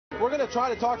We're going to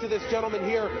try to talk to this gentleman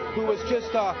here who was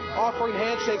just offering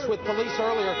handshakes with police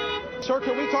earlier. Sir,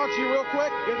 can we talk to you real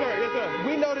quick? Yes, sir. Yes, sir.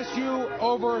 We noticed you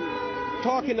over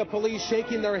talking to police,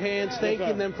 shaking their hands,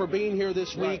 thanking them for being here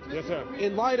this week. Yes, sir.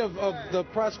 In light of the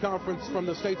press conference from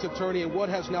the state's attorney and what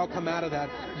has now come out of that,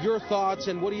 your thoughts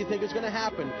and what do you think is going to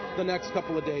happen the next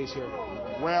couple of days here?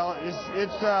 Well,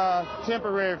 it's a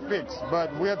temporary fix, but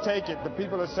we'll take it. The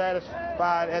people are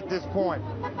satisfied at this point.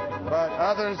 But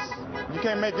others, you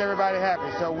can't make everybody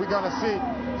happy, so we're going to see.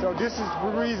 So this is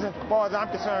the reason, as far as I'm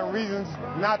concerned, reasons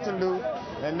not to loot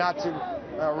and not to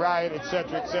riot,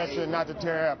 etc., not to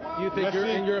tear up. You think,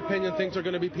 in your opinion, things are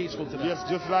going to be peaceful today? Yes,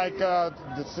 just like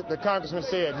the congressman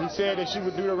said. He said that she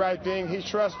would do the right thing. He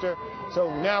trusts her. So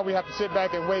now we have to sit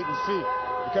back and wait and see.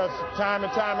 Because time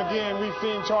and time again, we've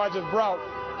seen charges brought,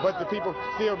 but the people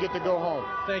still get to go home.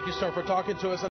 Thank you, sir, for talking to us.